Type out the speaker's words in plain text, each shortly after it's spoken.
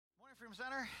Freedom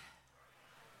Center?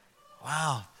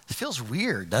 Wow, it feels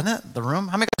weird, doesn't it, the room?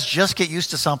 How many guys just get used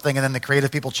to something and then the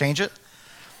creative people change it?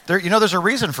 There's a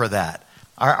reason for that.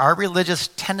 Our religious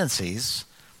tendencies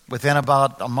within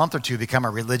about a month or two become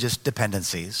our religious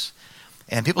dependencies.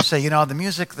 And people say, the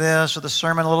music this or the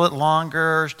sermon a little bit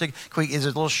longer. Is it a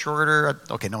little shorter?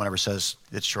 Okay, no one ever says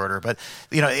it's shorter, but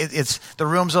it's the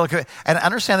room's okay. And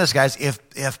understand this, guys.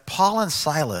 If Paul and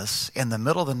Silas in the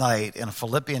middle of the night in a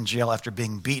Philippian jail after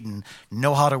being beaten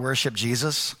know how to worship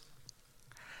Jesus,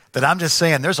 then I'm just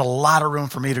saying there's a lot of room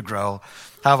for me to grow.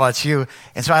 How about you?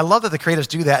 And so I love that the creatives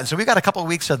do that. And so we've got a couple of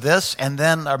weeks of this, and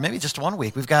then, or maybe just 1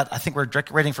 week, I think we're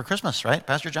decorating for Christmas, right,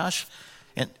 Pastor Josh?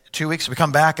 In 2 weeks, we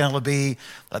come back, and it'll be,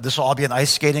 this will all be an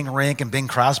ice skating rink, and Bing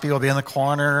Crosby will be in the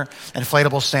corner,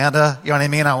 inflatable Santa, you know what I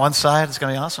mean, on one side. It's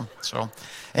going to be awesome. So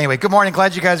anyway, good morning.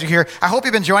 Glad you guys are here. I hope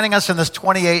you've been joining us in this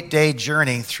 28-day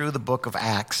journey through the book of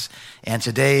Acts. And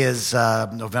today is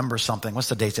November something. What's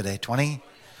the date today? 20th.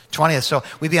 So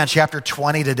we'd be on chapter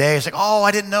 20 today. It's like, oh,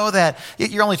 I didn't know that.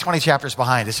 You're only 20 chapters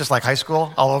behind. It's just like high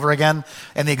school all over again.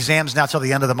 And the exam's not till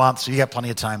the end of the month, so you got plenty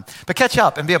of time. But catch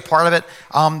up and be a part of it.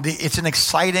 It's an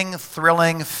exciting,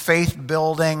 thrilling,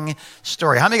 faith-building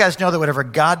story. How many of you guys know that whatever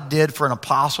God did for an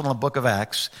apostle in the book of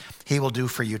Acts, he will do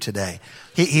for you today?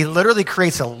 He literally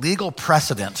creates a legal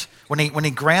precedent when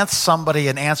he grants somebody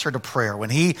an answer to prayer, when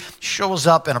he shows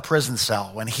up in a prison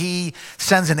cell, when he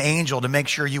sends an angel to make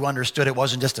sure you understood it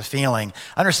wasn't just a feeling.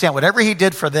 Understand, whatever he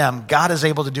did for them, God is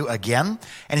able to do again,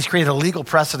 and he's created a legal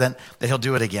precedent that he'll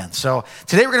do it again. So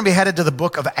today we're going to be headed to the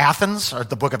book of Athens,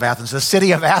 the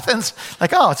city of Athens.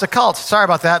 Like, oh, it's a cult. Sorry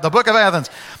about that. The book of Athens,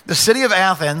 the city of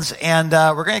Athens, and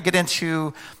we're going to get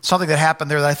into something that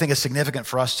happened there that I think is significant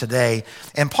for us today.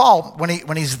 And Paul,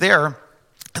 when he's there,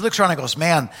 he looks around and goes,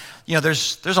 man,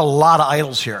 there's a lot of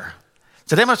idols here.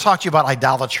 Today I'm going to talk to you about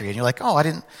idolatry. And you're like, oh, I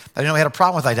didn't know we had a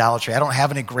problem with idolatry. I don't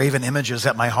have any graven images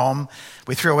at my home.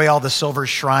 We threw away all the silver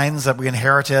shrines that we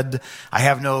inherited. I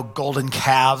have no golden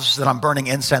calves that I'm burning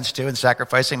incense to and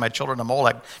sacrificing my children to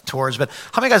Molech towards. But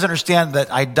how many of you guys understand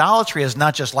that idolatry is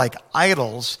not just like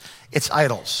idols, it's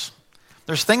idols.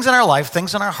 There's things in our life,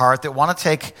 things in our heart that want to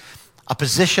take a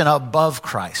position above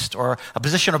Christ, or a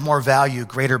position of more value,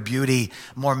 greater beauty,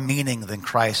 more meaning than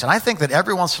Christ. And I think that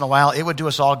every once in a while, it would do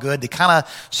us all good to kind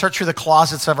of search through the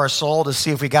closets of our soul to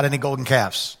see if we got any golden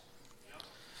calves.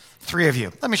 3 of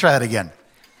you. Let me try that again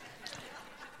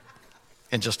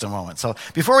in just a moment. So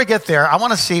before we get there, I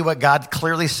want to see what God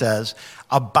clearly says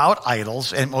about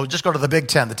idols, and we'll just go to the Big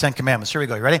Ten, the 10 Commandments. Here we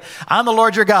go. You ready? I'm the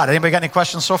Lord your God. Anybody got any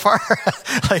questions so far?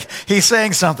 Like, he's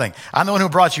saying something. I'm the one who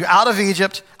brought you out of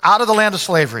Egypt, out of the land of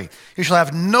slavery. You shall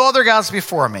have no other gods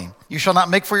before me. You shall not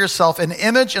make for yourself an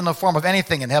image in the form of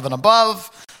anything in heaven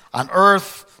above, on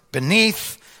earth,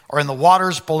 beneath, or in the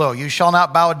waters below. You shall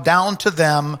not bow down to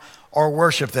them or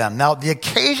worship them. Now, the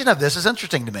occasion of this is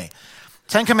interesting to me.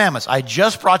 10 Commandments. I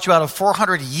just brought you out of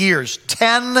 400 years,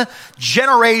 10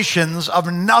 generations of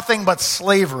nothing but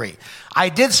slavery. I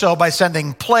did so by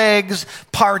sending plagues,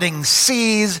 parting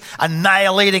seas,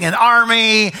 annihilating an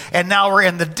army, and now we're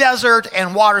in the desert,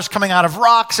 and water's coming out of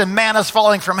rocks, and manna's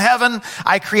falling from heaven.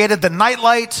 I created the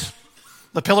nightlight,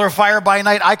 the pillar of fire by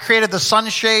night. I created the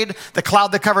sunshade, the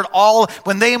cloud that covered all.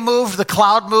 When they moved, the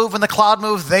cloud moved. When the cloud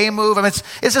moved, they moved. I mean,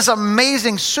 it's this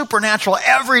amazing supernatural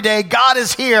every day. God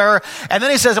is here. And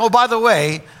then he says, oh, by the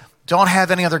way, don't have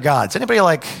any other gods. Anybody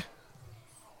like,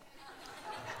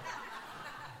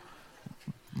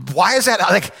 why is that?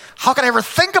 Like, how could I ever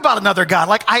think about another God?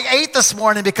 Like, I ate this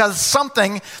morning because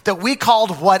something that we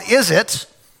called what is it?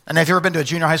 And if you've ever been to a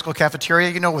junior high school cafeteria,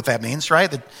 you know what that means,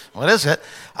 right? What is it?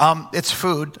 It's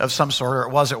food of some sort, or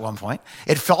it was at one point.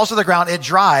 It falls to the ground, it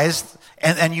dries,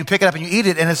 and you pick it up and you eat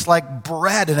it, and it's like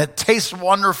bread, and it tastes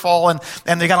wonderful, and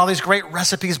they got all these great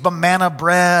recipes, banana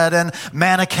bread and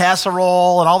manna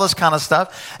casserole and all this kind of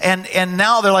stuff. And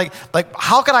now they're like,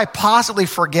 how could I possibly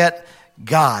forget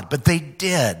God? But they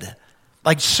did.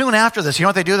 Like, soon after this, you know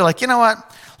what they do? They're like, you know what?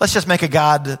 Let's just make a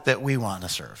God that we want to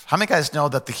serve. How many guys know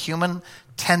that the human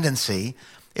tendency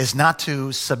is not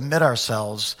to submit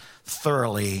ourselves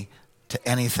thoroughly to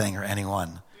anything or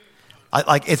anyone?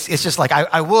 It's just like,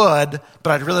 I would,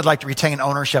 but I'd really like to retain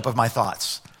ownership of my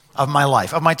thoughts, of my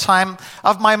life, of my time,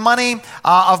 of my money,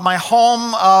 of my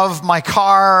home, of my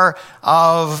car,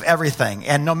 of everything.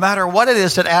 And no matter what it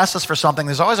is that asks us for something,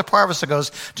 there's always a part of us that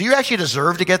goes, do you actually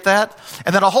deserve to get that?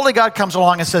 And then a holy God comes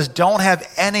along and says, don't have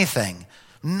anything.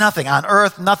 Nothing on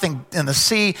earth, nothing in the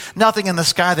sea, nothing in the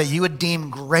sky that you would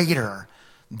deem greater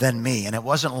than me. And it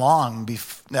wasn't long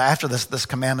after this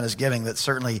commandment is given that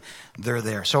certainly they're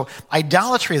there. So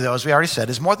idolatry, though, as we already said,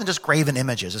 is more than just graven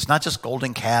images. It's not just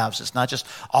golden calves. It's not just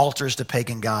altars to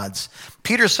pagan gods.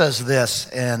 Peter says this,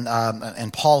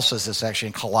 and Paul says this actually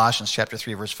in Colossians chapter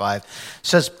 3, verse 5. It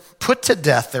says, put to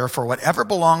death, therefore, whatever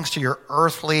belongs to your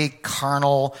earthly,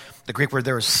 carnal, the Greek word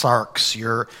there is sarx,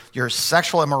 your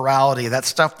sexual immorality, that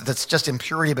stuff that's just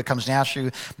impurity becomes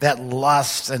natural, that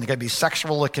lust, and it can be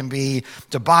sexual, it can be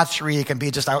debauchery, it can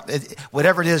be just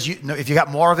whatever it is. If you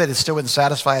got more of it, it still wouldn't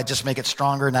satisfy it, just make it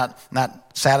stronger,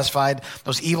 not satisfied.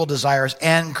 Those evil desires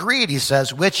and greed, he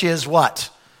says, which is what?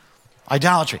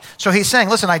 Idolatry. So he's saying,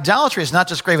 listen, idolatry is not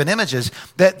just graven images,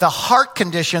 that the heart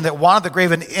condition that wanted the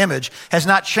graven image has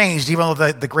not changed, even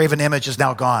though the graven image is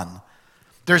now gone.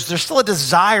 There's still a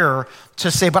desire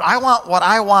to say, but I want what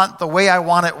I want, the way I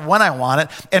want it, when I want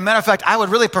it. And matter of fact, I would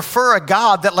really prefer a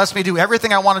God that lets me do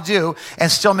everything I want to do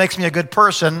and still makes me a good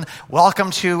person.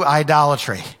 Welcome to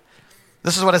idolatry.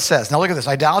 This is what it says. Now look at this.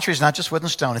 Idolatry is not just wood and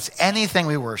stone. It's anything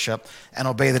we worship and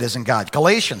obey that isn't God.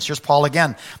 Galatians, here's Paul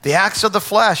again. The acts of the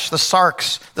flesh, the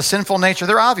sarx, the sinful nature,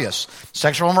 they're obvious.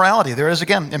 Sexual immorality, there it is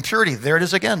again. Impurity, there it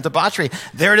is again. Debauchery,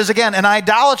 there it is again. And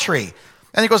idolatry.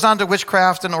 And he goes on to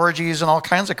witchcraft and orgies and all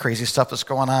kinds of crazy stuff that's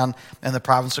going on in the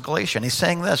province of Galatia. And he's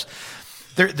saying this.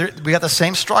 We got the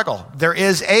same struggle. There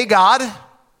is a God,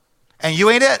 and you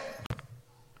ain't it.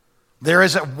 There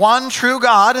is one true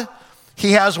God.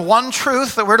 He has one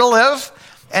truth that we're to live.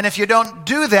 And if you don't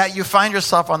do that, you find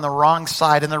yourself on the wrong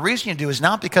side. And the reason you do is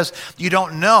not because you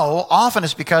don't know. Often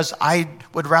it's because I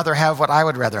would rather have what I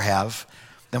would rather have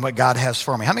than what God has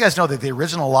for me. How many of you guys know that the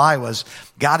original lie was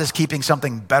God is keeping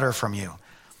something better from you?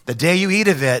 The day you eat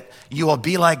of it, you will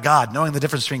be like God, knowing the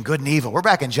difference between good and evil. We're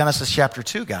back in Genesis chapter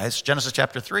 2, guys. Genesis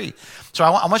chapter 3. So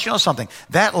I want you to know something.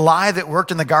 That lie that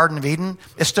worked in the Garden of Eden,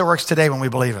 it still works today when we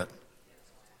believe it.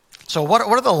 So what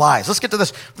are the lies? Let's get to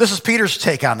this. This is Peter's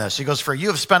take on this. He goes, for you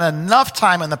have spent enough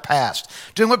time in the past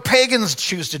doing what pagans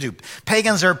choose to do.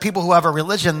 Pagans are people who have a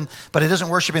religion, but it isn't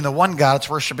worshiping the one God. It's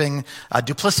worshiping a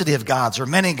duplicity of gods or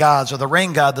many gods or the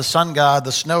rain god, the sun god,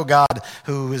 the snow god,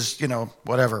 who is,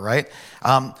 whatever, right?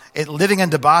 Living in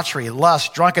debauchery,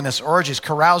 lust, drunkenness, orgies,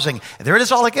 carousing. There it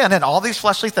is all again, and all these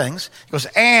fleshly things. He goes,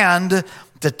 and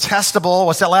detestable,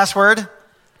 what's that last word?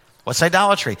 What's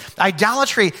idolatry?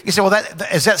 Idolatry, you say, well,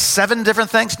 is that 7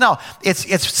 different things? No,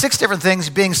 it's 6 different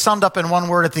things being summed up in one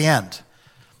word at the end.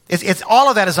 It's all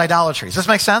of that is idolatry. Does this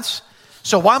make sense?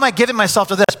 So why am I giving myself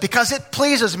to this? Because it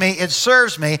pleases me, it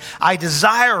serves me, I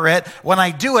desire it. When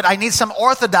I do it, I need some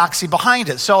orthodoxy behind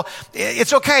it. So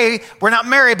it's okay, we're not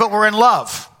married, but we're in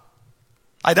love.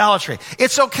 Idolatry.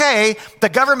 It's okay, the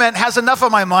government has enough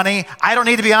of my money, I don't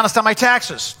need to be honest on my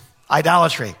taxes.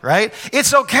 Idolatry, right?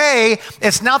 It's okay.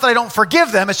 It's not that I don't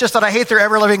forgive them. It's just that I hate their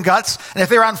ever-living guts. And if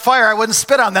they were on fire, I wouldn't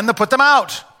spit on them to put them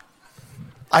out.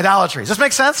 Idolatry. Does this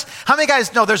make sense? How many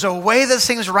guys know there's a way that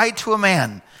seems right to a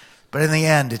man, but in the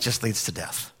end, it just leads to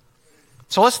death?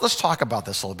 So let's talk about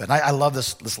this a little bit. I love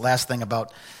this last thing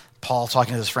about Paul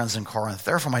talking to his friends in Corinth.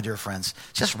 Therefore, my dear friends,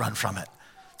 just run from it.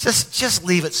 Just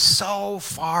leave it so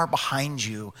far behind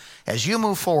you as you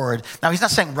move forward. Now, he's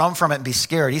not saying run from it and be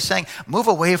scared. He's saying move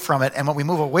away from it. And when we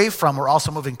move away from, we're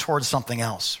also moving towards something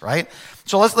else, right?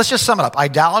 So let's just sum it up.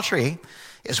 Idolatry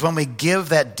is when we give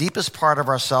that deepest part of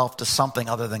ourselves to something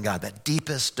other than God, that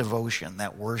deepest devotion,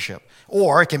 that worship.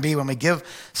 Or it can be when we give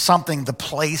something the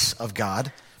place of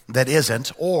God that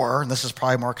isn't, or, and this is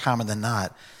probably more common than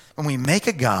not, when we make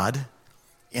a God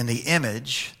in the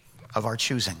image of our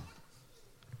choosing.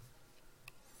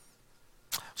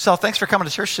 So thanks for coming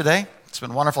to church today. It's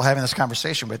been wonderful having this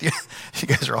conversation with you. You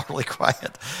guys are all really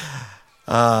quiet.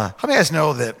 How many of you guys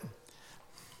know that,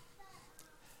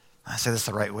 I say this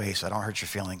the right way so I don't hurt your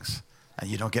feelings and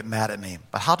you don't get mad at me,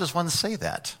 but how does one say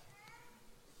that?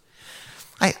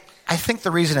 I think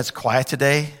the reason it's quiet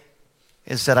today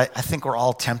is that I think we're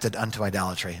all tempted unto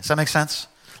idolatry. Does that make sense?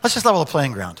 Let's just level the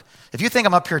playing ground. If you think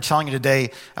I'm up here telling you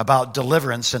today about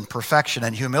deliverance and perfection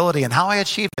and humility and how I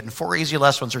achieved it in 4 easy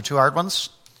lessons or 2 hard ones,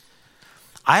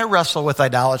 I wrestle with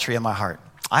idolatry in my heart.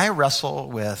 I wrestle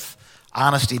with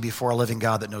honesty before a living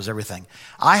God that knows everything.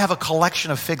 I have a collection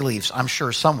of fig leaves, I'm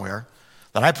sure somewhere,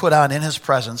 that I put on in his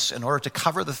presence in order to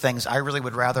cover the things I really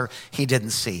would rather he didn't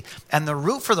see. And the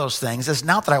root for those things is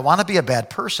not that I want to be a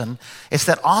bad person. It's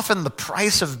that often the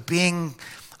price of being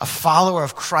a follower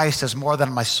of Christ is more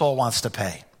than my soul wants to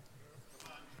pay.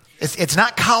 It's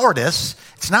not cowardice.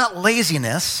 It's not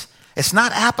laziness. It's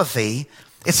not apathy.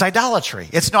 It's idolatry.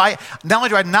 Not only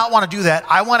do I not want to do that,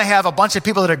 I want to have a bunch of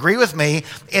people that agree with me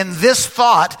in this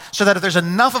thought so that if there's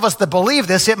enough of us that believe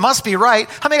this, it must be right.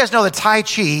 How many of you guys know that Tai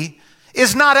Chi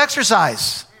is not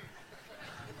exercise.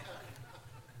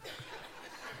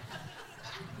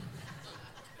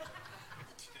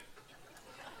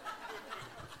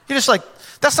 You're just like,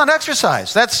 that's not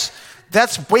exercise.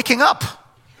 That's waking up.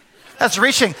 That's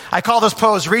reaching. I call this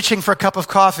pose reaching for a cup of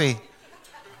coffee.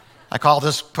 I call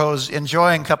this pose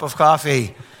enjoying a cup of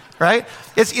coffee, right?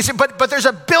 But there's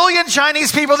a billion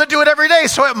Chinese people that do it every day,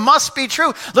 so it must be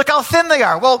true. Look how thin they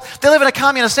are. Well, they live in a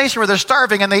communist nation where they're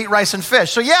starving and they eat rice and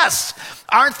fish. So yes,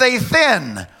 aren't they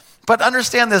thin? But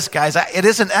understand this, guys, it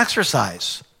isn't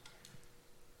exercise.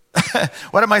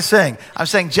 What am I saying? I'm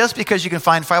saying just because you can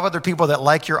find 5 other people that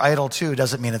like your idol too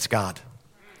doesn't mean it's God.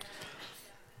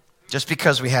 Just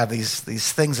because we have these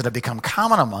things that have become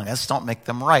common among us don't make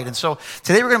them right. And so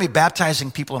today we're going to be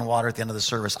baptizing people in water at the end of the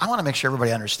service. I want to make sure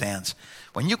everybody understands.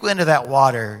 When you go into that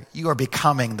water, you are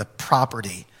becoming the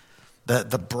property, the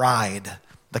bride,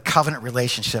 the covenant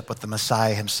relationship with the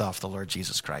Messiah himself, the Lord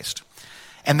Jesus Christ.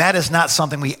 And that is not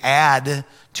something we add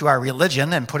to our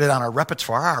religion and put it on our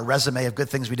repertoire, our resume of good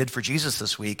things we did for Jesus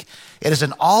this week. It is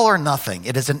an all or nothing.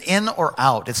 It is an in or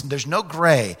out. There's no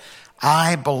gray.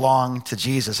 I belong to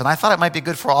Jesus. And I thought it might be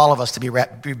good for all of us to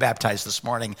be baptized this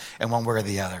morning in one way or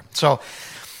the other. So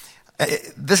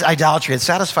this idolatry, it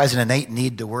satisfies an innate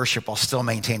need to worship while still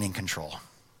maintaining control.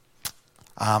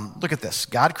 Look at this.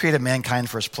 God created mankind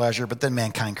for his pleasure, but then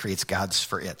mankind creates gods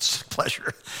for its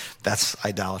pleasure. That's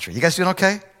idolatry. You guys doing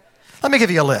okay? Let me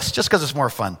give you a list, just because it's more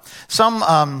fun.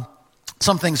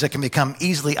 Some things that can become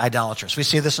easily idolatrous. We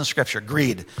see this in Scripture.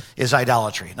 Greed is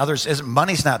idolatry. In other words,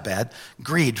 money's not bad.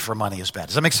 Greed for money is bad.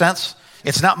 Does that make sense?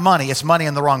 It's not money. It's money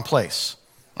in the wrong place.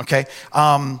 Okay?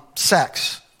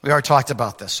 Sex. We already talked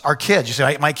about this. Our kids. You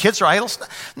say, my kids are idols?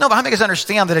 No, but how many of you guys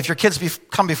understand that if your kids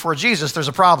come before Jesus, there's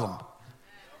a problem?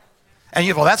 And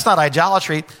well, that's not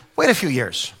idolatry. Wait a few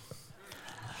years.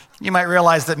 You might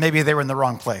realize that maybe they were in the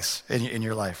wrong place in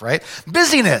your life, right?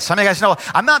 Busyness. How many of you guys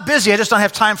know, I'm not busy. I just don't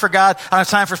have time for God. I don't have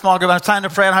time for small group. I don't have time to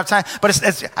pray. I don't have time. But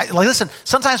listen,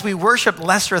 sometimes we worship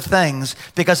lesser things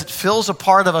because it fills a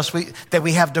part of us that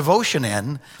we have devotion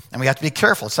in, and we have to be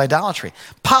careful. It's idolatry.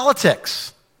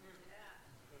 Politics.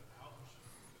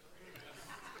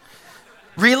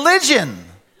 Religion.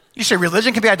 You say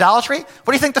religion can be idolatry? What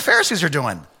do you think the Pharisees are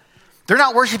doing? They're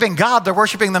not worshiping God. They're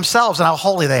worshiping themselves and how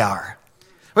holy they are.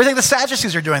 What do you think the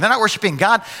Sadducees are doing? They're not worshiping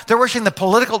God. They're worshiping the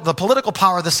political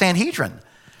power of the Sanhedrin.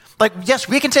 Like, yes,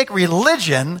 we can take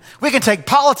religion, we can take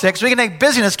politics, we can take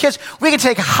busyness, kids, we can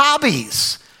take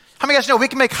hobbies. How many of you guys know we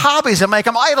can make hobbies and make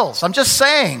them idols? I'm just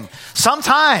saying,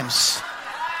 sometimes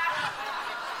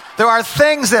there are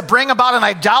things that bring about an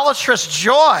idolatrous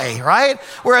joy, right?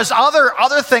 Whereas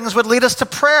other things would lead us to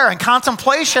prayer and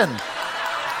contemplation.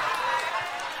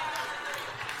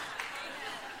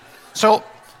 So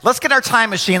let's get our time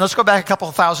machine. Let's go back a couple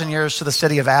of thousand years to the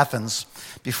city of Athens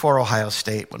before Ohio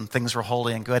State when things were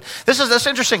holy and good. This is this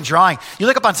interesting drawing. You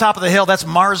look up on top of the hill. That's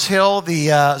Mars Hill. The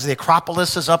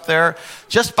Acropolis is up there.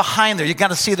 Just behind there, you got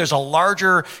to see there's a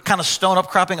larger kind of stone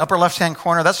upcropping upper left-hand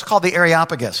corner. That's called the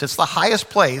Areopagus. It's the highest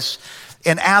place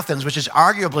in Athens, which is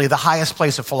arguably the highest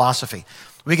place of philosophy.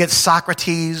 We get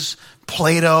Socrates,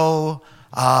 Plato,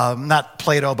 not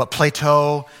Plato, but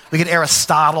Plato. We get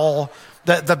Aristotle.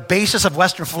 The basis of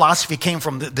Western philosophy came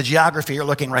from the geography you're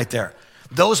looking right there.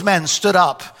 Those men stood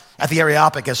up at the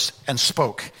Areopagus and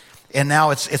spoke. And now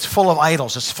it's full of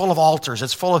idols. It's full of altars.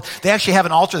 They actually have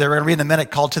an altar there we're going to read in a minute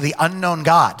called To the Unknown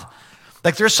God.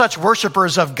 Like they're such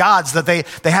worshipers of gods that they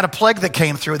had a plague that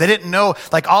came through. They didn't know,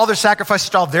 like all their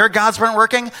sacrifices to all their gods weren't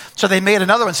working. So they made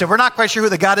another one and said, we're not quite sure who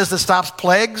the God is that stops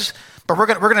plagues. But we're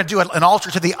going to do an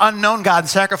altar to the unknown God and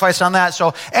sacrifice on that.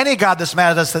 So any God that's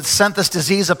mad at us that sent this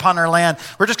disease upon our land,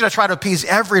 we're just going to try to appease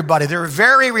everybody. They're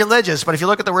very religious, but if you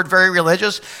look at the word very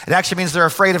religious, it actually means they're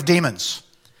afraid of demons.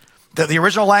 The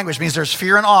original language means there's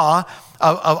fear and awe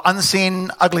of unseen,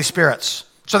 ugly spirits.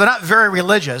 So they're not very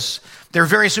religious. They're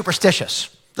very superstitious.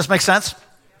 Does this make sense?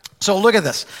 So look at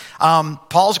this.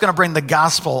 Paul's going to bring the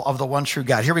gospel of the one true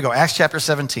God. Here we go, Acts chapter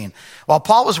 17. While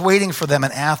Paul was waiting for them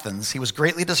in Athens, he was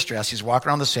greatly distressed. He's walking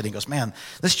around the city. He goes, man,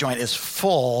 this joint is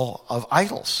full of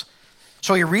idols.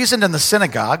 So he reasoned in the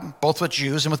synagogue, both with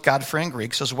Jews and with God-fearing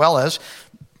Greeks, as well as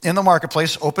in the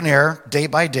marketplace, open air, day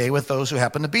by day, with those who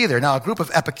happen to be there. Now, a group of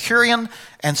Epicurean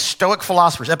and Stoic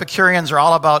philosophers. Epicureans are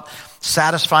all about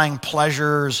satisfying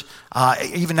pleasures.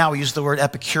 Even now, we use the word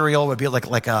epicureal. Would be like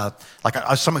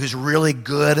someone who's really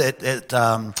good at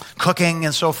cooking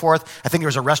and so forth. I think there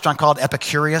was a restaurant called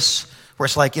Epicurious, where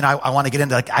it's like, I want to get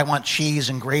into, I want cheese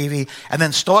and gravy. And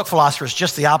then Stoic philosophers,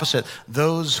 just the opposite.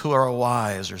 Those who are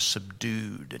wise are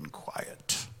subdued and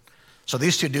quiet. So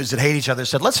these two dudes that hate each other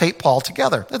said, let's hate Paul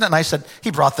together. Isn't that nice that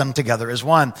he brought them together as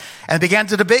one and began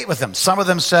to debate with him? Some of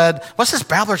them said, what's this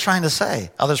babbler trying to say?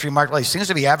 Others remarked, well, he seems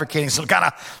to be advocating some kind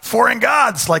of foreign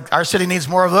gods, like our city needs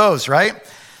more of those, right?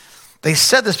 They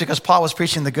said this because Paul was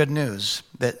preaching the good news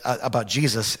about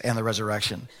Jesus and the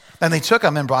resurrection. Then they took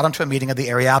him and brought him to a meeting of the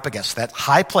Areopagus, that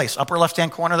high place, upper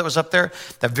left-hand corner that was up there,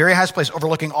 that very highest place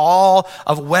overlooking all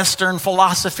of Western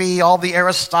philosophy. All the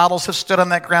Aristotles have stood on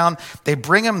that ground. They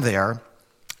bring him there,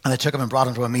 and they took him and brought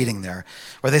him to a meeting there,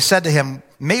 where they said to him,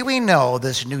 may we know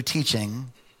this new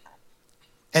teaching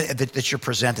that you're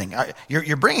presenting?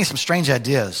 You're bringing some strange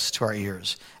ideas to our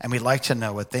ears, and we'd like to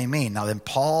know what they mean. Now then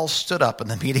Paul stood up in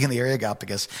the meeting in the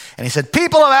Areopagus, and he said,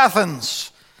 people of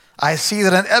Athens, I see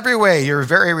that in every way you're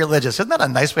very religious. Isn't that a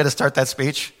nice way to start that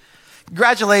speech?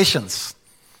 Congratulations.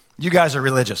 You guys are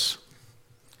religious.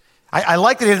 I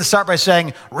like that he didn't start by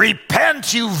saying,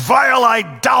 repent, you vile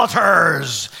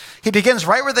idolaters. He begins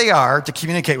right where they are to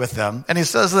communicate with them. And he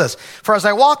says this, for as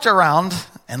I walked around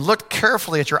and looked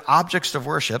carefully at your objects of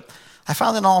worship, I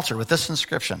found an altar with this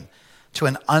inscription, to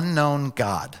an unknown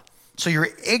God. So you're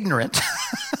ignorant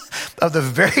of the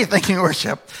very thing you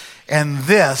worship. And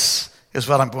this is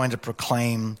what I'm going to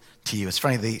proclaim to you. It's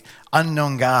funny, the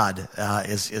unknown God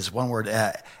is one word,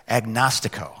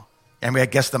 agnostico. And I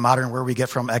guess the modern word we get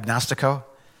from agnostico?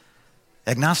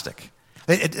 Agnostic.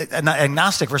 An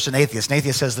agnostic versus an atheist. An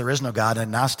atheist says there is no God. An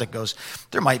agnostic goes,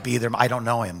 there might be, I don't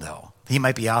know him though. He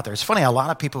might be out there. It's funny, a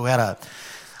lot of people who had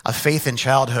a faith in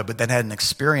childhood, but then had an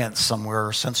experience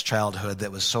somewhere since childhood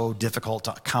that was so difficult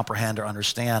to comprehend or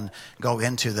understand, go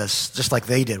into this just like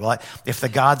they did. Well, if the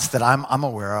gods that I'm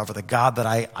aware of, or the God that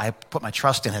I put my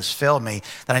trust in has failed me,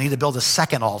 then I need to build a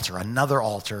second altar, another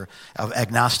altar of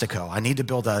agnostico. I need to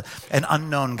build an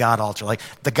unknown God altar. Like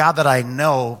the God that I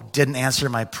know didn't answer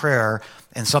my prayer,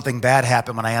 and something bad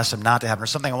happened when I asked him not to happen, or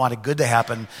something I wanted good to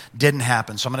happen didn't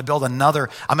happen. So I'm going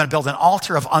to build an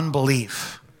altar of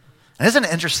unbelief. And isn't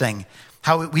it interesting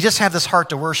how we just have this heart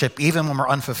to worship even when we're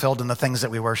unfulfilled in the things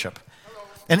that we worship?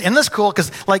 And isn't this cool?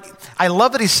 Because I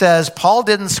love that he says, Paul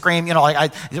didn't scream,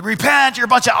 repent, you're a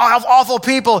bunch of awful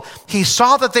people. He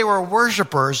saw that they were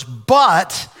worshipers,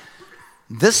 but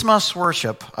this much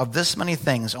worship of this many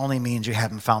things only means you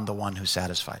haven't found the one who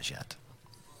satisfies yet.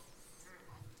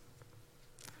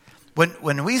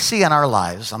 When we see in our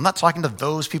lives, I'm not talking to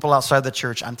those people outside the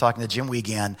church, I'm talking to Jim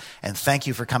Wiegand, and thank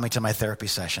you for coming to my therapy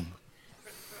session.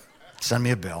 Send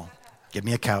me a bill, give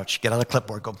me a couch, get out a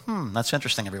clipboard, go, that's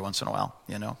interesting every once in a while,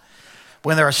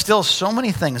 When there are still so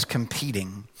many things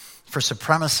competing for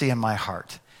supremacy in my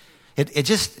heart, it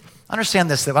just, understand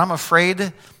this, that when I'm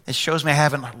afraid, it shows me I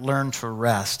haven't learned to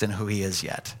rest in who he is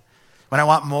yet. When I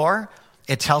want more,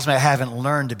 it tells me I haven't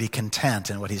learned to be content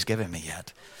in what he's given me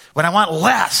yet. When I want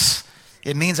less,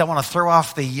 it means I want to throw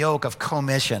off the yoke of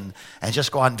commission and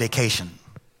just go on vacation.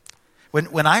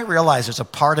 When I realize there's a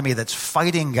part of me that's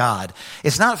fighting God,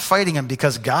 it's not fighting him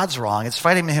because God's wrong. It's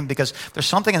fighting him because there's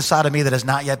something inside of me that has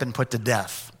not yet been put to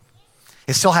death.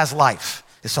 It still has life.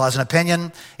 It still has an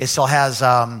opinion. It still has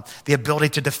the ability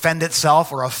to defend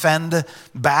itself or offend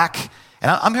back. And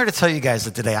I'm here to tell you guys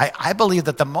that today, I believe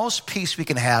that the most peace we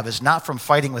can have is not from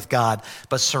fighting with God,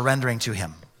 but surrendering to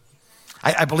him.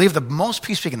 I believe the most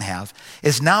peace we can have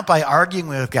is not by arguing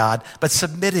with God, but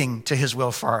submitting to his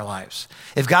will for our lives.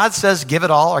 If God says give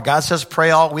it all, or God says pray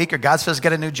all week, or God says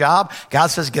get a new job, God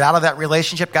says get out of that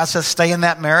relationship, God says stay in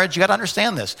that marriage, you got to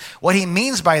understand this. What he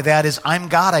means by that is I'm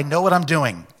God, I know what I'm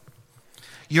doing.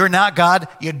 You're not God,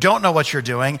 you don't know what you're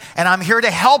doing, and I'm here to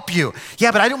help you.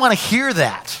 Yeah, but I didn't want to hear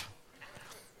that.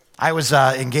 I was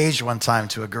engaged one time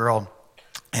to a girl,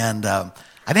 and I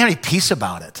didn't have any peace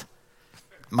about it.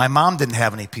 My mom didn't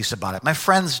have any peace about it. My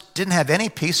friends didn't have any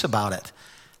peace about it.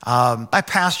 My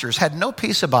pastors had no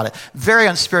peace about it. Very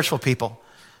unspiritual people.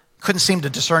 Couldn't seem to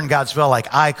discern God's will like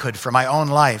I could for my own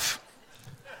life.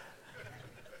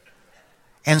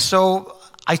 And so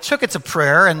I took it to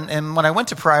prayer, and when I went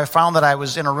to prayer, I found that I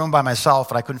was in a room by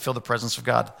myself and I couldn't feel the presence of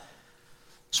God.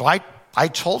 So I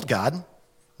told God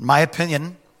my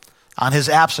opinion on his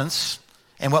absence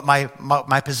and what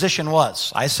my position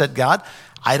was. I said, God,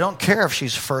 I don't care if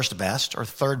she's first best or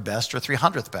third best or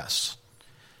 300th best.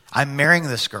 I'm marrying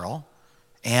this girl,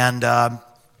 and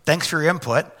thanks for your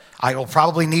input. I will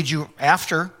probably need you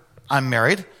after I'm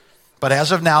married, but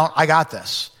as of now, I got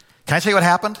this. Can I tell you what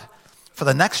happened? For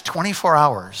the next 24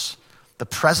 hours, the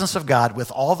presence of God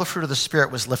with all the fruit of the Spirit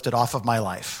was lifted off of my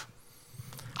life.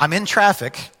 I'm in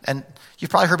traffic, and you've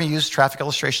probably heard me use traffic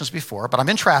illustrations before, but I'm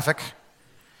in traffic,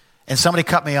 and somebody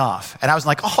cut me off. And I was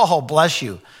like, oh, bless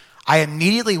you. I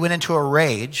immediately went into a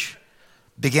rage,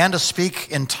 began to speak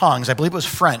in tongues. I believe it was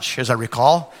French, as I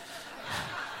recall.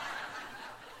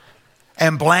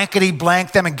 and blankety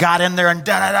blanked them and got in there and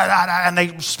da-da-da-da-da, and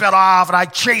they sped off, and I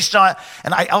chased on it.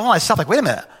 And I told myself, like, wait a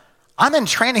minute, I'm in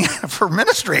training for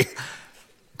ministry.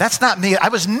 That's not me. I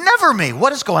was never me.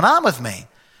 What is going on with me?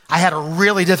 I had a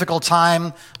really difficult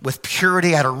time with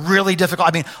purity. I had a really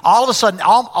difficult, all of a sudden,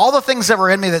 all the things that were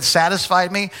in me that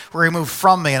satisfied me were removed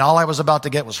from me, and all I was about to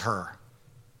get was her.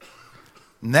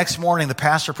 Next morning, the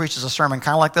pastor preaches a sermon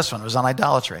kind of like this one. It was on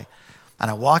idolatry. And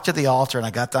I walked to the altar and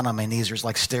I got down on my knees. There's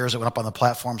like stairs that went up on the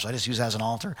platform, so I just used it as an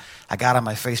altar. I got on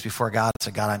my face before God and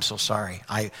said, God, I'm so sorry.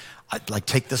 I like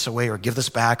take this away or give this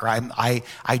back, or I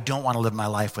don't want to live my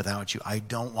life without you. I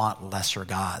don't want lesser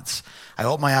gods. I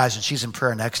opened my eyes and she's in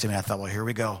prayer next to me. I thought, well, here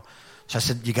we go. So I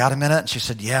said, you got a minute? And she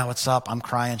said, yeah, what's up? I'm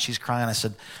crying. She's crying. I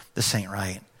said, this ain't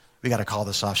right. We got to call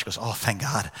this off. She goes, oh, thank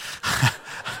God.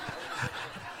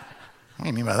 What do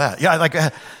you mean by that? Yeah, like,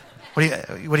 what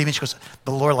do you mean? She goes,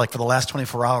 the Lord, like for the last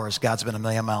 24 hours, God's been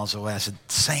 1,000,000 miles away. I said,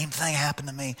 same thing happened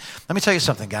to me. Let me tell you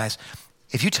something, guys.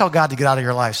 If you tell God to get out of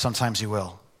your life, sometimes he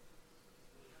will.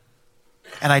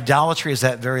 And idolatry is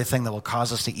that very thing that will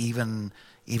cause us to even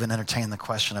entertain the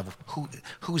question of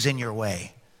who's in your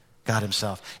way? God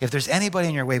himself. If there's anybody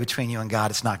in your way between you and God,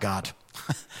 it's not God.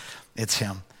 It's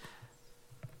him.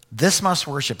 This must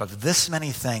worship of this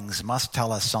many things must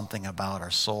tell us something about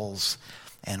our souls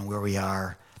and where we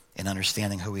are in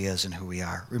understanding who he is and who we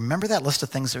are. Remember that list of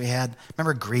things that we had?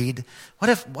 Remember greed? What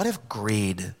if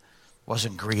greed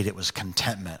wasn't greed, it was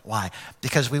contentment? Why?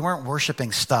 Because we weren't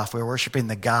worshiping stuff. We were worshiping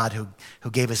the God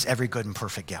who gave us every good and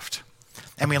perfect gift.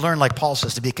 And we learn, like Paul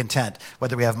says, to be content,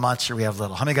 whether we have much or we have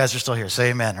little. How many guys are still here?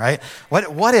 Say amen, right?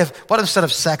 What if instead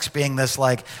of sex being this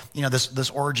like, this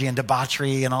orgy and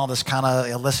debauchery and all this kind of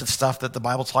illicit stuff that the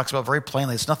Bible talks about very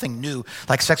plainly, it's nothing new.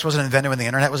 Like sex wasn't invented when the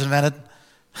internet was invented.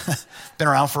 Been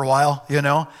around for a while,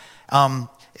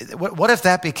 What if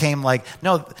that became like,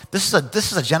 no, this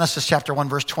is a Genesis chapter 1,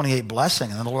 verse 28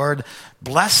 blessing. And the Lord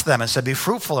blessed them and said, be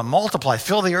fruitful and multiply,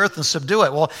 fill the earth and subdue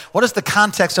it. Well, what is the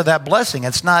context of that blessing?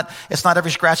 It's not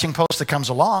every scratching post that comes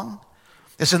along.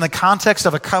 It's in the context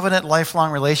of a covenant,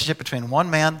 lifelong relationship between one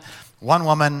man, one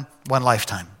woman, one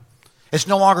lifetime. It's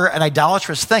no longer an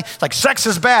idolatrous thing. It's like sex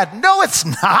is bad. No, it's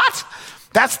not.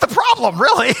 That's the problem,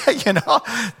 really.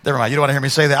 Never mind. You don't want to hear me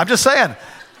say that. I'm just saying.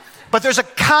 But there's a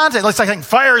context. It's like saying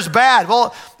fire is bad.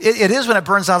 Well, it is when it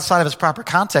burns outside of its proper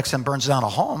context and burns down a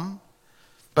home.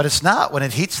 But it's not when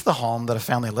it heats the home that a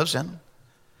family lives in.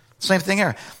 Same thing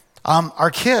here.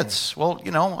 Our kids. Well,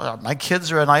 my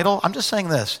kids are an idol. I'm just saying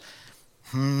this.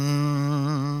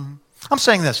 I'm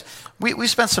saying this. We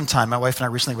spent some time, my wife and I,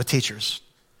 recently with teachers.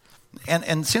 And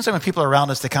it seems like when people are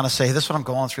around us, they kind of say, this is what I'm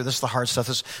going through. This is the hard stuff.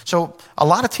 So a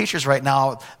lot of teachers right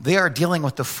now, they are dealing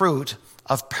with the fruit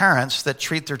of parents that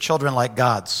treat their children like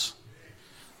gods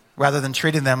rather than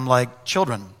treating them like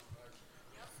children.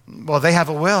 Well, they have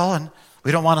a will, and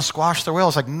we don't want to squash their will.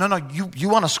 It's like, no, you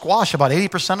want to squash about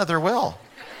 80% of their will.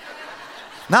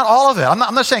 Not all of it. I'm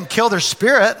not saying kill their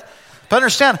spirit, but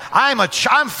understand, I'm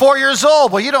 4 years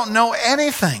old. Well, you don't know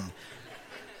anything.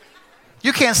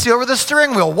 You can't see over the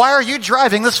steering wheel. Why are you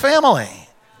driving this family?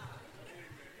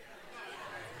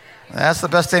 That's the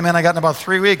best amen I got in about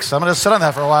 3 weeks. I'm going to sit on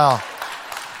that for a while.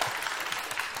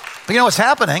 But you know what's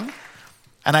happening?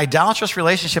 An idolatrous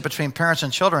relationship between parents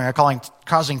and children are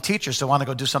causing teachers to want to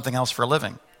go do something else for a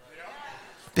living.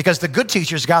 Because the good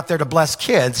teachers got there to bless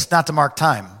kids, not to mark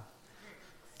time.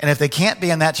 And if they can't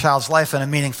be in that child's life in a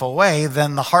meaningful way,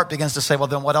 then the heart begins to say, well,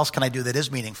 then what else can I do that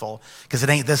is meaningful? Because it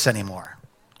ain't this anymore.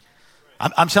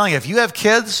 I'm telling you, if you have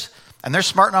kids and they're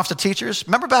smart enough to teachers,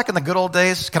 remember back in the good old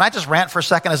days? Can I just rant for a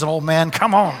second as an old man?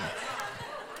 Come on.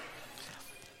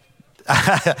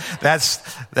 That's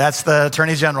the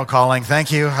Attorney General calling.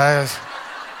 Thank you. Remember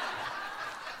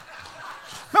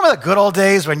the good old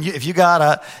days when if you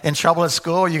got in trouble at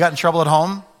school or you got in trouble at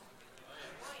home?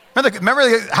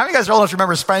 Remember how many guys are old enough to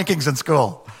remember spankings in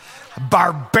school?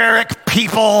 Barbaric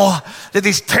people did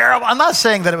these terrible. I'm not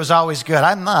saying that it was always good.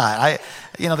 I'm not.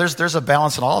 There's a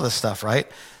balance in all of this stuff, right?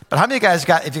 But how many of you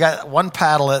guys if you got one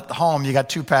paddle at home, you got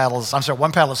two paddles. I'm sorry,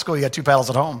 one paddle at school, you got two paddles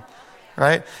at home,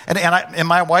 right? And in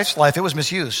my wife's life, it was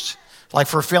misused. Like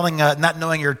for failing, not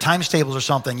knowing your times tables or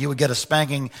something, you would get a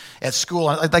spanking at school.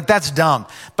 Like that's dumb.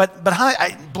 But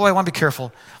I want to be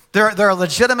careful. There are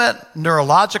legitimate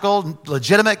neurological,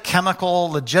 legitimate chemical,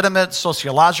 legitimate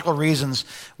sociological reasons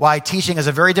why teaching is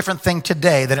a very different thing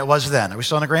today than it was then. Are we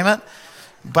still in agreement?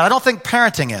 But I don't think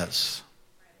parenting is.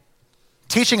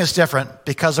 Teaching is different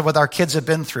because of what our kids have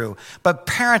been through. But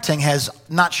parenting has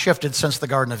not shifted since the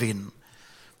Garden of Eden.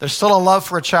 There's still a love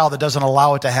for a child that doesn't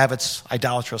allow it to have its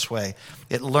idolatrous way.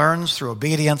 It learns through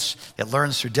obedience. It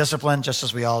learns through discipline, just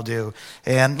as we all do.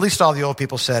 And at least all the old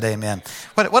people said amen.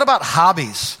 What about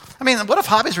hobbies? I mean, what if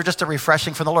hobbies were just a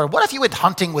refreshing from the Lord? What if you went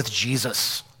hunting with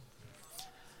Jesus?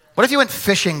 What if you went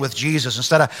fishing with Jesus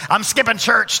instead of, I'm skipping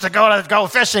church to go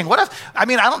fishing? What if, I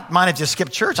don't mind if you skip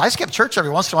church. I skip church every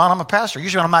once in a while. I'm a pastor.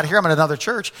 Usually when I'm not here, I'm at another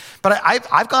church. But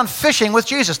I've gone fishing with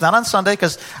Jesus, not on Sunday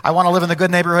because I want to live in the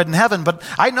good neighborhood in heaven. But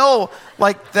I know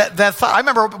like that thought. I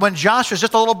remember when Josh was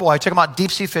just a little boy, I took him out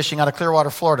deep sea fishing out of Clearwater,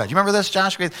 Florida. Do you remember this,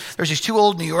 Josh? There's these two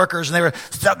old New Yorkers and they were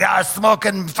still guys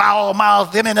smoking foul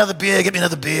mouth. Give me another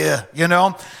beer, you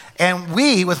know? And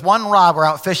we, with one rod, were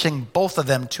out fishing, both of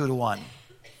them 2-1.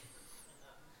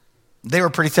 They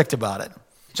were pretty ticked about it.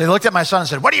 So they looked at my son and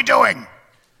said, what are you doing?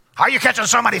 How are you catching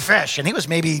so many fish? And he was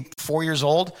maybe 4 years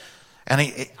old. And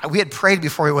we had prayed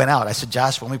before we went out. I said,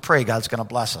 Josh, when we pray, God's going to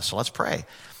bless us. So let's pray.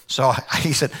 So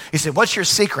he said, what's your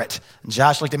secret? And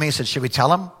Josh looked at me and said, should we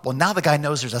tell him? Well, now the guy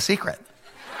knows there's a secret.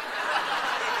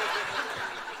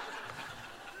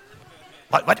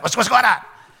 What's going on?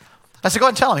 I said, go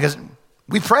ahead and tell him. Because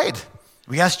we prayed.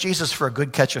 We asked Jesus for a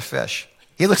good catch of fish.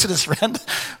 He looks at his friend.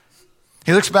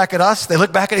 He looks back at us. They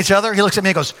look back at each other. He looks at me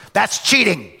and goes, that's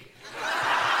cheating.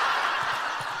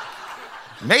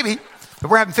 Maybe,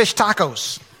 but we're having fish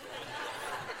tacos.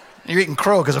 You're eating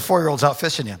crow because a 4-year-old's out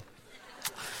fishing you.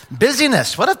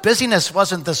 Busyness. What if busyness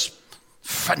wasn't this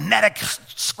frenetic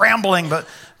scrambling, but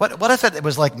what if it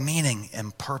was like meaning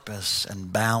and purpose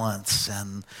and balance?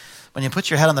 And when you put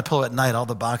your head on the pillow at night, all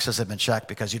the boxes have been checked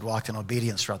because you'd walked in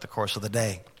obedience throughout the course of the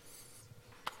day.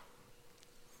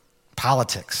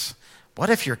 Politics. What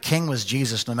if your king was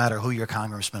Jesus no matter who your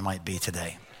congressman might be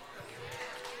today?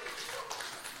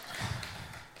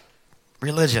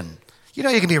 Religion. You know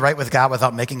you can be right with God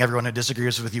without making everyone who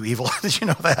disagrees with you evil. Did you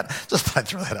know that? Just thought I'd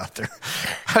throw that out there.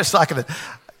 I was talking to,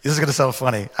 this is going to sound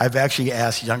funny. I've actually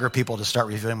asked younger people to start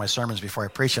reviewing my sermons before I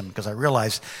preach them because I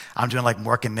realized I'm doing like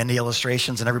Mork and Mindy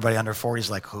illustrations and everybody under 40 is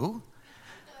like, who?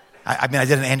 I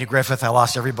did an Andy Griffith. I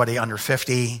lost everybody under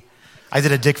 50. I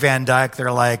did a Dick Van Dyke.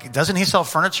 They're like, doesn't he sell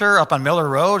furniture up on Miller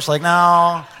Road? It's like,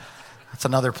 no, that's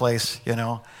another place, you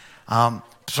know.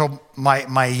 So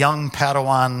my young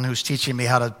Padawan who's teaching me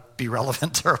how to be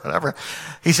relevant or whatever,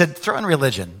 he said, throw in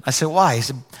religion. I said, why? He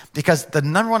said, because the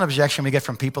number one objection we get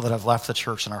from people that have left the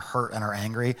church and are hurt and are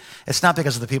angry, it's not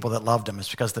because of the people that loved him. It's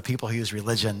because of the people who use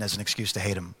religion as an excuse to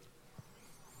hate him.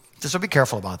 So be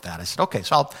careful about that. I said, okay,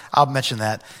 so I'll mention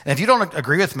that. And if you don't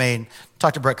agree with me,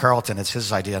 talk to Brett Carlton. It's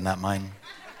his idea, not mine.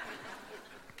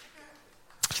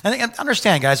 And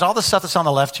understand, guys, all the stuff that's on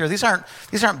the left here, these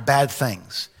aren't bad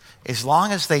things, as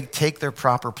long as they take their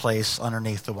proper place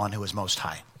underneath the one who is most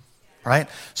high, right?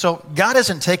 So God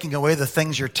isn't taking away the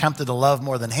things you're tempted to love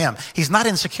more than him. He's not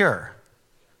insecure.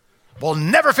 We'll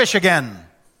never fish again.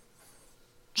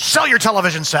 Sell your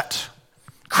television set.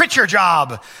 Quit your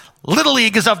job. Little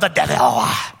League is of the devil,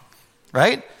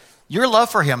 right? Your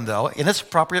love for him, though, in its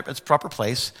proper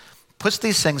place, puts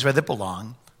these things where they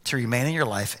belong to remain in your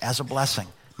life as a blessing.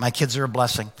 My kids are a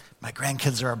blessing. My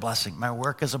grandkids are a blessing. My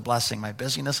work is a blessing. My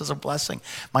busyness is a blessing.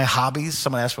 My hobbies,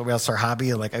 someone asked what's our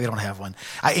hobby, like, we don't have one.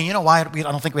 And you know why I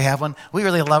don't think we have one? We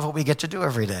really love what we get to do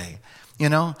every day. You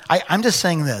know, I'm just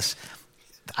saying this.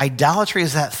 Idolatry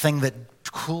is that thing that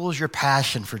cools your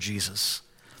passion for Jesus.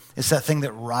 It's that thing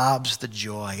that robs the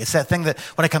joy. It's that thing that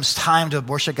when it comes time to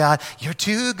worship God, you're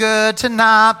too good to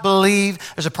not believe.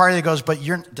 There's a part that goes, but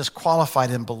you're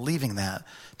disqualified in believing that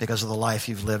because of the life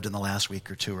you've lived in the last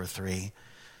week or 2 or 3.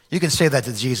 You can say that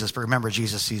to Jesus, but remember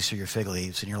Jesus sees through your fig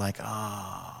leaves and you're like,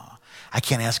 oh, I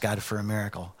can't ask God for a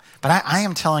miracle. But I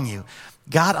am telling you,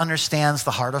 God understands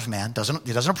the heart of man.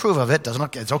 He doesn't approve of it.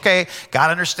 It's okay.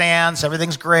 God understands.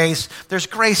 Everything's grace. There's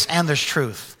grace and there's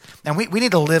truth. And we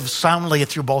need to live soundly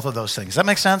through both of those things. Does that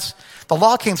make sense? The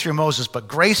law came through Moses, but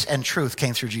grace and truth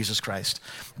came through Jesus Christ.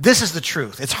 This is the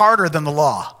truth. It's harder than the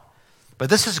law.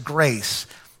 But this is grace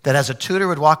that as a tutor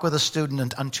would walk with a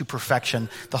student unto perfection,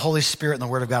 the Holy Spirit and the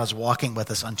Word of God is walking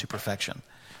with us unto perfection.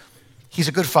 He's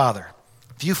a good father.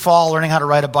 If you fall learning how to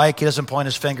ride a bike, he doesn't point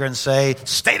his finger and say,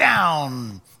 stay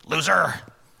down, loser.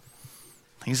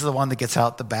 He's the one that gets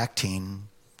out the Bactine.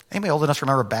 Anybody old enough to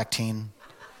remember Bactine?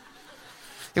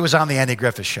 It was on the Andy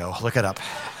Griffith Show. Look it up.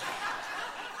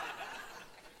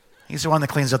 He's the one that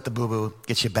cleans up the boo-boo,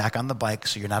 gets you back on the bike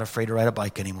so you're not afraid to ride a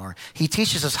bike anymore. He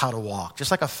teaches us how to walk. Just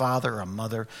like a father or a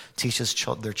mother teaches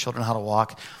their children how to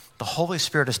walk, the Holy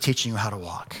Spirit is teaching you how to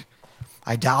walk.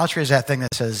 Idolatry is that thing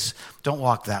that says, don't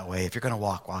walk that way. If you're going to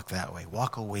walk, walk that way.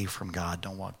 Walk away from God.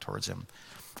 Don't walk towards him.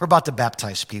 We're about to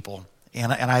baptize people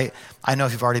And I know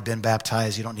if you've already been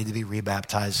baptized, you don't need to be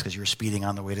rebaptized because you were speeding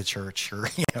on the way to church or,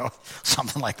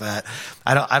 something like that.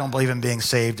 I don't believe in being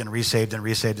saved and resaved and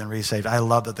resaved and resaved. I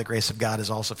love that the grace of God is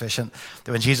all sufficient.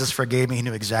 That when Jesus forgave me, he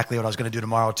knew exactly what I was going to do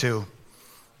tomorrow too.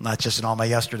 Not just in all my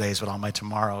yesterdays, but all my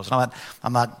tomorrows. And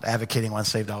I'm not advocating once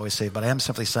saved, always saved, but I am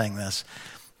simply saying this.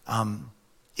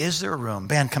 Is there room?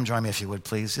 Band, come join me if you would,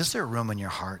 please. Is there room in your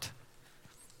heart?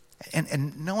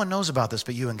 And no one knows about this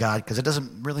but you and God, because it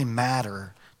doesn't really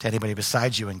matter to anybody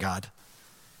besides you and God.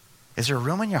 Is there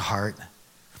room in your heart?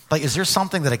 Like, is there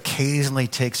something that occasionally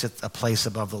takes a place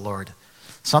above the Lord?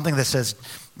 Something that says,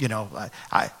 you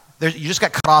just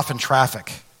got cut off in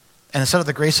traffic. And instead of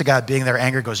the grace of God being there,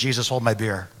 anger goes, Jesus, hold my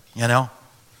beer,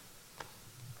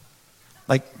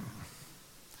 Like,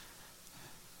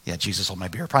 yeah, Jesus, hold my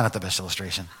beer. Probably not the best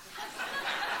illustration.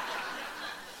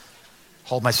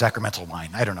 Hold my sacramental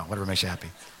wine. I don't know, whatever makes you happy.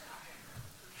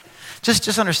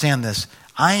 Just understand this.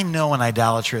 I know when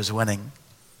idolatry is winning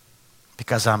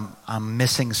because I'm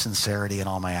missing sincerity in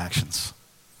all my actions.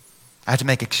 I have to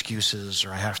make excuses,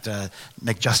 or I have to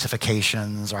make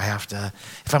justifications, or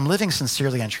if I'm living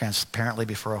sincerely and transparently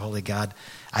before a holy God,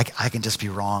 I can just be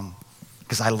wrong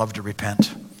because I love to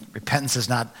repent. Repentance is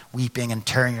not weeping and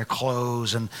tearing your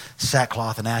clothes and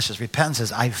sackcloth and ashes. Repentance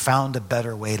is, I found a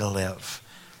better way to live,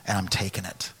 and I'm taking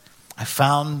it. I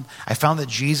found that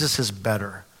Jesus is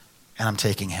better, and I'm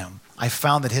taking him. I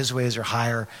found that his ways are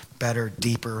higher, better,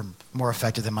 deeper, more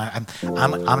effective than mine.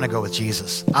 I'm going to go with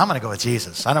Jesus. I'm going to go with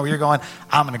Jesus. I know where you're going.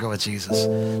 I'm going to go with Jesus.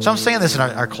 So I'm saying this in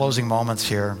our closing moments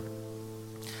here.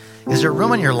 Is there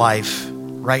room in your life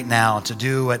right now to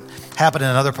do what happened in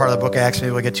another part of the book of Acts,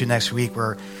 maybe we'll get to next week,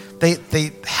 where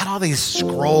they had all these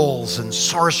scrolls and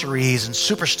sorceries and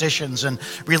superstitions and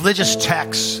religious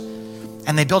texts,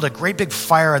 and they built a great big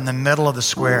fire in the middle of the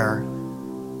square,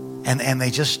 and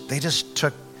they just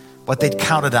took what they'd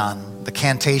counted on, the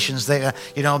cantations.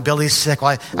 Billy's sick.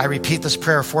 Well, I repeat this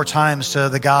prayer 4 times to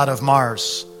the god of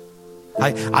Mars.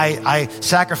 I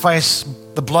sacrifice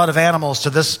the blood of animals to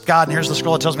this God, and here's the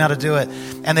scroll that tells me how to do it.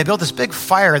 And they built this big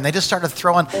fire, and they just started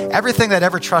throwing everything they'd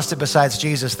ever trusted besides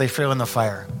Jesus, they threw in the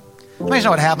fire. Let me know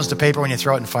what happens to paper when you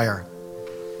throw it in fire.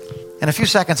 In a few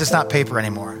seconds, it's not paper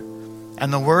anymore.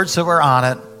 And the words that were on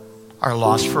it are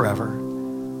lost forever.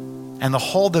 And the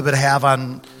hold that it would have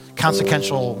on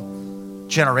consequential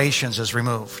generations is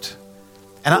removed.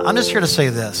 And I'm just here to say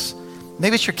this.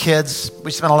 Maybe it's your kids.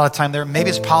 We spend a lot of time there. Maybe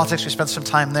it's politics. We spend some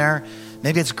time there.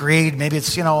 Maybe it's greed. Maybe it's,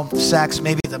 sex.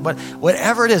 Maybe, but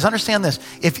whatever it is, understand this.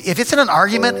 If it's in an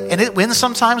argument and it wins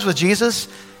sometimes with Jesus,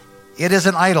 it is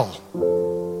an idol.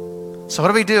 So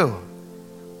what do?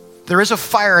 There is a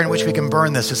fire in which we can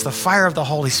burn this. It's the fire of the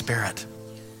Holy Spirit.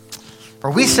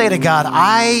 Where we say to God,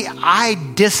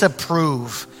 I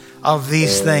disapprove of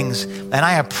these things, and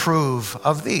I approve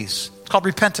of these. It's called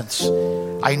repentance.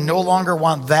 I no longer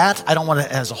want that. I don't want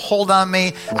it as a hold on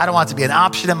me. I don't want it to be an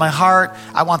option in my heart.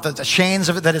 I want the chains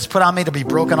of it that is put on me to be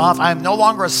broken off. I am no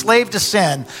longer a slave to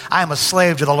sin. I am a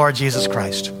slave to the Lord Jesus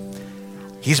Christ.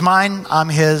 He's mine. I'm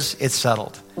his. It's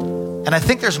settled. And I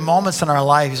think there's moments in our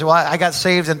life. You say, well, I got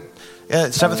saved in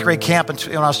 7th grade camp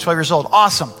when I was 12 years old.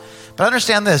 Awesome. But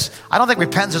understand this. I don't think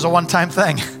repentance is a one-time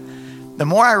thing. The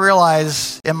more I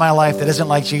realize in my life that isn't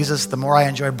like Jesus, the more I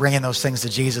enjoy bringing those things to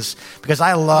Jesus, because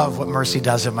I love what mercy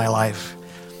does in my life.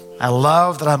 I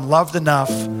love that I'm loved enough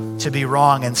to be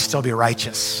wrong and still be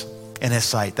righteous in his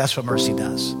sight. That's what mercy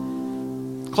does.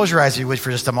 Close your eyes if you would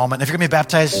for just a moment. If you're going to be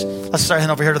baptized, let's start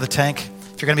heading over here to the tank.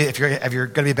 If you're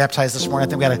going to be baptized this morning, I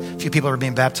think we got a few people who are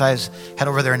being baptized. Head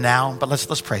over there now. But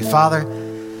let's pray. Father,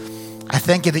 I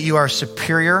thank you that you are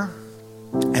superior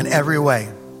in every way.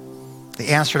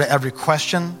 The answer to every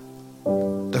question,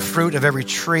 the fruit of every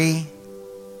tree,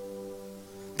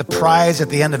 the prize at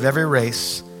the end of every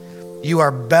race. You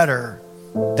are better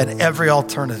than every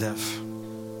alternative.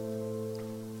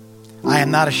 I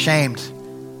am not ashamed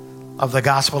of the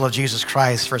gospel of Jesus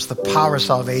Christ, for it's the power of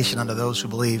salvation unto those who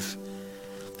believe.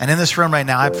 And in this room right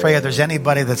now, I pray if there's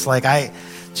anybody that's like,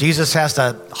 Jesus has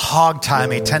to hog tie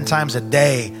me 10 times a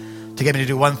day to get me to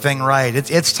do one thing right.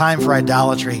 It's time for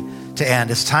idolatry to end.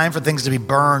 It's time for things to be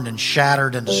burned and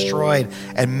shattered and destroyed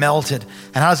and melted.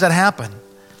 And how does that happen?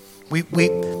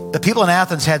 The people in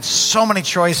Athens had so many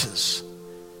choices,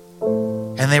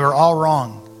 and they were all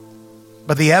wrong.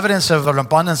 But the evidence of an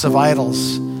abundance of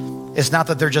idols is not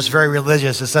that they're just very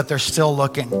religious, it's that they're still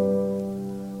looking.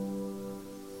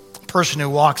 A person who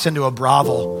walks into a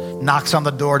brothel, knocks on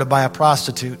the door to buy a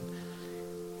prostitute,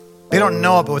 they don't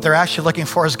know it, but what they're actually looking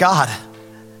for is God.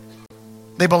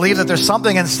 They believe that there's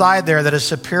something inside there that is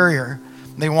superior.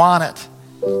 They want it.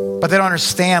 But they don't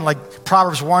understand, like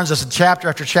Proverbs warns us in chapter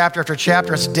after chapter after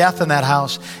chapter, it's death in that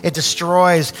house. It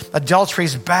destroys. Adultery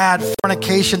is bad.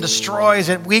 Fornication destroys.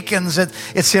 It weakens.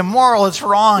 It's immoral. It's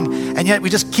wrong. And yet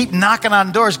we just keep knocking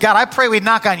on doors. God, I pray we'd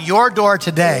knock on your door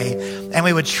today and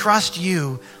we would trust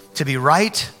you to be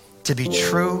right, to be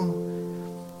true,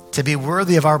 to be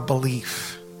worthy of our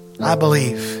belief. I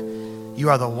believe you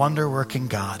are the wonder-working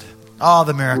God. All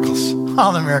the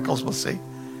miracles we'll see.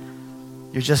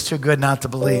 You're just too good not to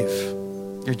believe.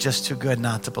 You're just too good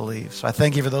not to believe. So I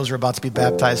thank you for those who are about to be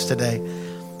baptized today.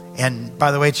 And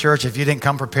by the way, church, if you didn't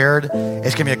come prepared,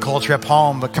 it's going to be a cold trip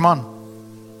home, but come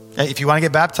on. If you want to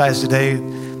get baptized today,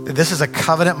 this is a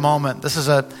covenant moment.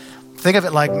 Think of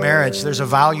it like marriage. There's a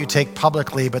vow you take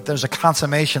publicly, but there's a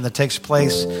consummation that takes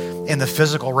place in the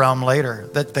physical realm later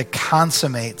that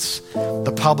consummates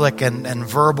the public and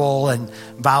verbal and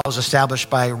vows established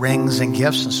by rings and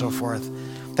gifts and so forth.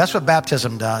 That's what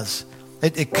baptism does.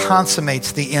 It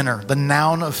consummates the inner. The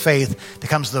noun of faith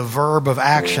becomes the verb of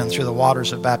action through the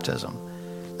waters of baptism.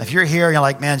 If you're here and you're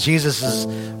like, man, Jesus is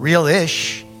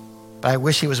real-ish, but I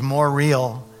wish he was more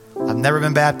real. I've never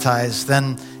been baptized.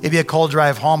 Then it'd be a cold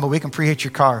drive home, but we can preheat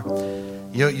your car.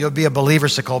 You'll be a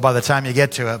believersicle by the time you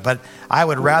get to it. But I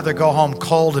would rather go home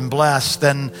cold and blessed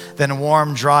than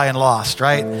warm, dry, and lost,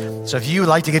 right? So if you would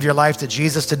like to give your life to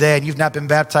Jesus today and you've not been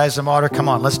baptized in water, come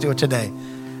on, let's do it today.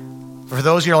 For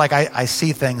those of you who are like, I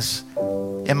see things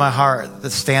in my heart that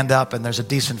stand up and there's a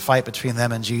decent fight between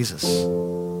them and Jesus.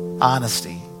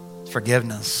 Honesty,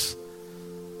 forgiveness,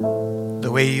 the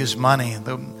way you use money,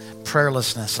 the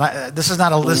prayerlessness. This is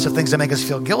not a list of things that make us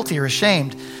feel guilty or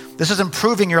ashamed. This isn't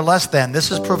proving you're less than.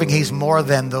 This is proving he's more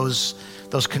than those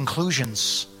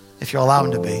conclusions, if you allow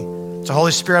him to be. So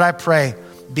Holy Spirit, I pray,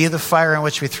 be the fire in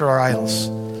which we throw our idols.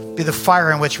 Be the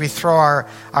fire in which we throw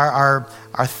our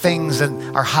things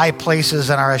and our high places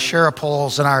and our Asherah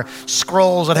poles and our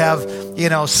scrolls that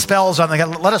have, spells on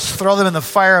them. Let us throw them in the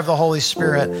fire of the Holy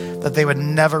Spirit that they would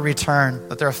never return,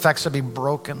 that their effects would be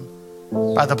broken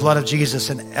by the blood of Jesus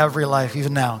in every life,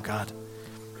 even now, God.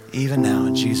 Even now,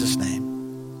 in Jesus' name.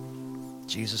 In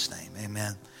Jesus' name,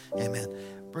 amen. Amen.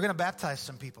 We're going to baptize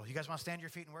some people. You guys want to stand to your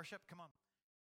feet and worship? Come on.